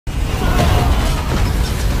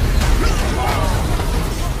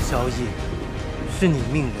以是你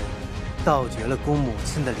命人盗掘了姑母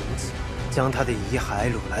亲的灵气，将她的遗骸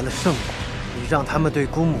掳来了圣国，你让他们对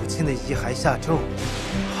姑母亲的遗骸下咒，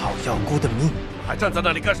好要姑的命。还站在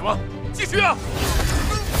那里干什么？继续啊！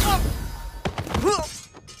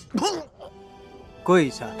跪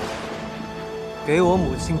下，给我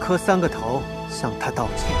母亲磕3个头，向她道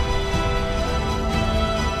歉。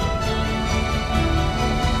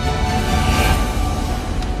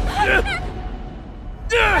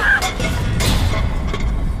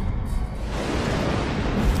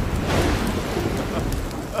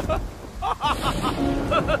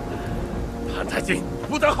澹台烬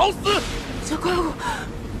不得好死！这怪物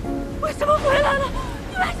为什么回来了？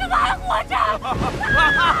你为什么还活着？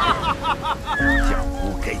家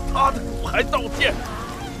父给他的骨骸道歉，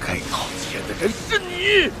该道歉的人是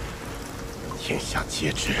你。天下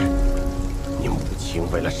皆知，你母亲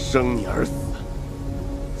为了生你而死，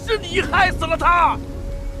是你害死了她。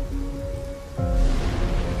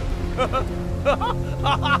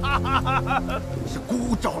是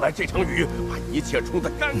姑招来这场雨，把一切冲得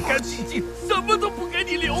干干净净，什么都不给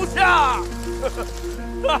你留下。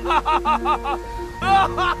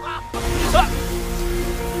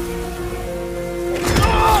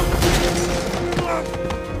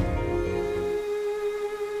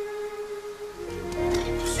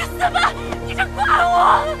去死吧！你这怪物！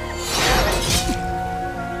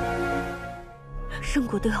圣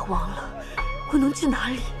国都要亡了，我能去哪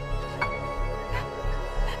里？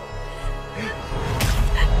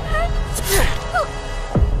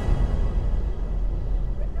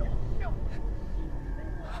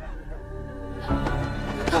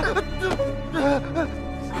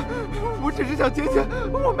我只是想听听，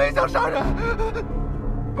我没想杀人。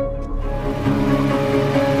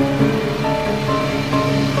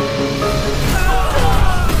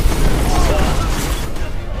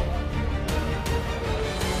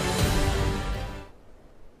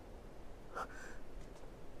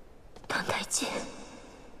澹台烬，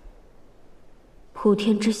普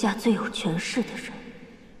天之下最有权势的人，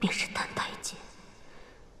便是澹台烬。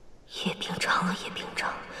叶秉常啊，叶秉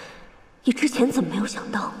常，你之前怎么没有想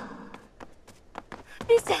到呢？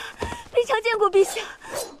陛下，秉常见过陛下。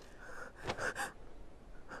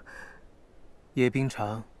叶秉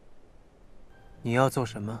常，你要做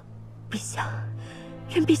什么？陛下，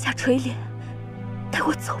愿陛下垂怜，带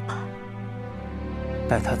我走吧。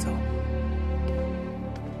带他走。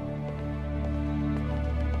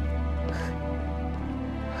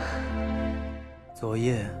昨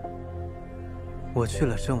夜，我去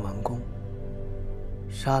了圣王宫，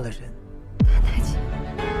杀了人。澹台烬，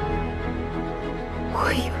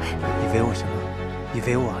我以为我什么？以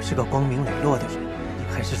为我是个光明磊落的人，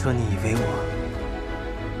还是说你以为我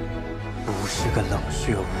不是个冷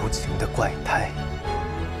血无情的怪胎？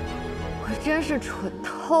我真是蠢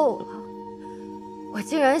透了！我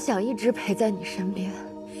竟然想一直陪在你身边，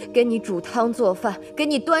给你煮汤做饭，给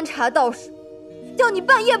你端茶倒水，叫你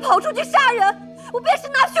半夜跑出去杀人，我便是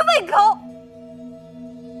拿去喂狗，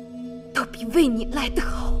都比为你来得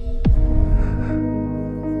好。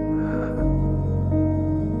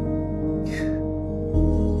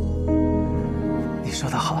你说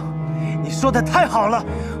得好，你说的太好了，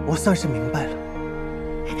我算是明白了。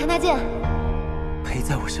澹台烬，陪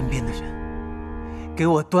在我身边的人，给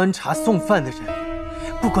我端茶送饭的人，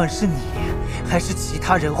不管是你，还是其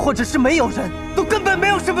他人，或者是没有人，都根本没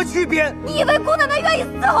有什么区别。你以为姑奶奶愿意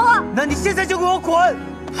伺候啊？那你现在就给我滚！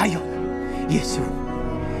还有，叶夕雾，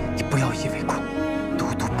你不要以为哭，都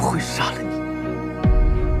督不会杀了你。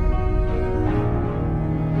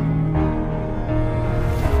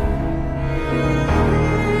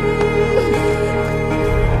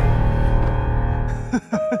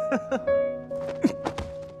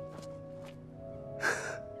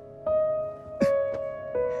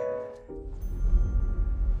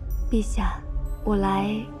陛下，我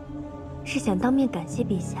来是想当面感谢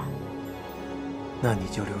陛下。那你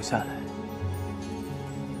就留下来，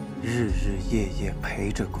日日夜夜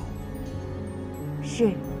陪着公。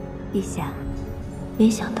是，陛下。没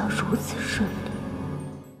想到如此顺利。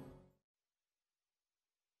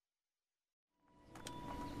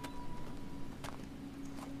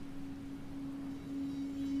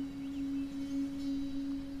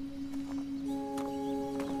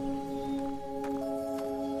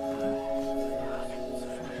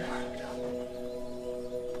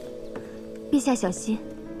陛下小心！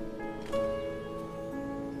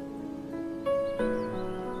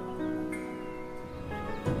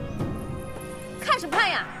看什么看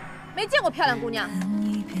呀？没见过漂亮姑娘。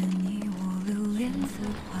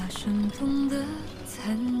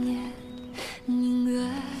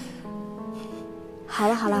好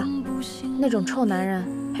了好了，那种臭男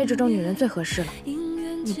人配这种女人最合适了。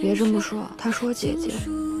你别这么说，她是我姐姐。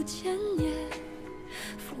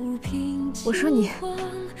我说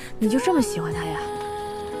你就这么喜欢她呀？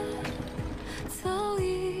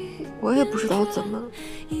我也不知道怎么。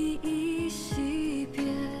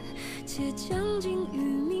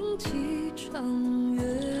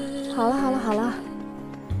好了，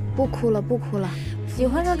不哭了，喜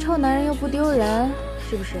欢上臭男人又不丢人，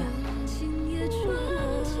是不是？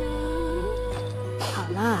好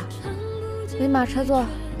啦，回马车坐，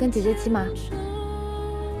跟姐姐骑马。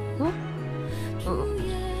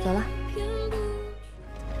走了。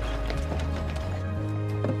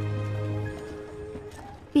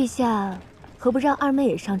陛下何不让二妹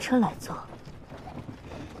也上车来坐？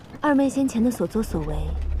二妹先前的所作所为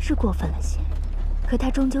是过分了些，可她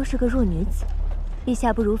终究是个弱女子，陛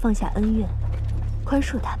下不如放下恩怨，宽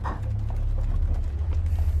恕她吧。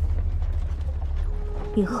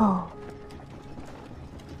以后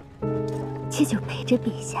妾就陪着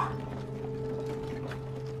陛下，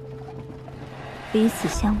彼此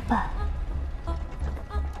相伴，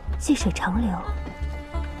细水长流。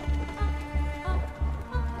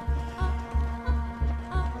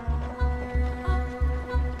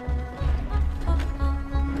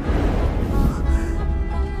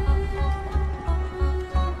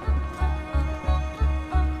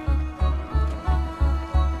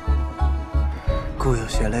故有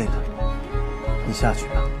学累了，你下去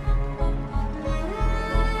吧。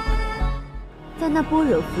在那般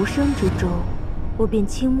若浮生之中，我便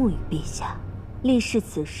倾慕于陛下，立誓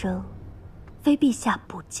此生非陛下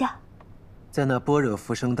不嫁。在那般若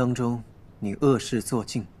浮生当中，你恶事做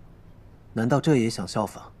尽，难道这也想效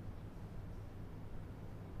仿？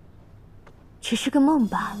只是个梦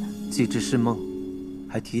罢了。既知是梦，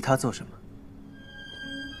还提它做什么？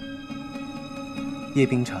叶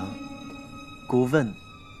冰长，姑问，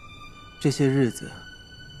这些日子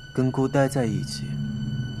跟姑待在一起，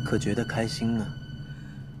可觉得开心呢？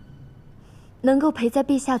能够陪在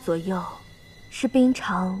陛下左右，是冰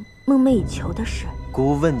长梦寐以求的事。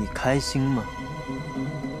姑问你开心吗？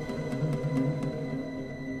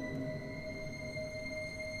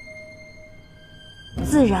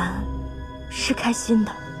自然是开心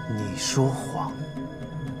的。你说谎。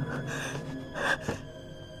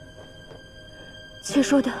妾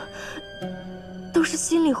说的都是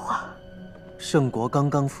心里话。圣国刚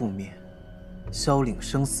刚覆灭，萧岭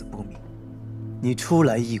生死不明，你初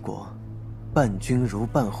来异国，伴君如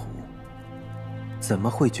伴虎，怎么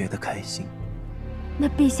会觉得开心？那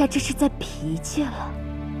陛下这是在脾气了。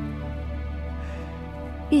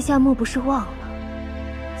陛下莫不是忘了，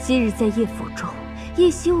昔日在叶府中，叶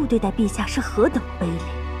夕雾对待陛下是何等卑劣，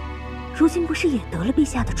如今不是也得了陛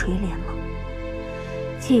下的垂怜吗？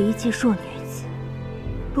妾一介弱女子，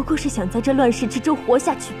不过是想在这乱世之中活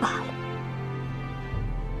下去罢了。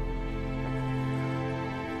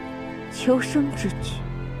求生之举，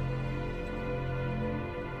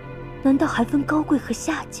难道还分高贵和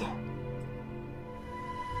下贱？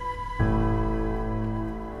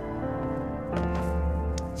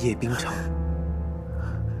叶冰长，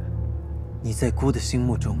你在姑的心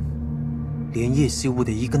目中，连叶夕雾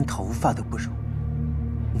的一根头发都不如，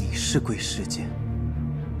你是贵世间，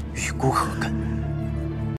与姑何干？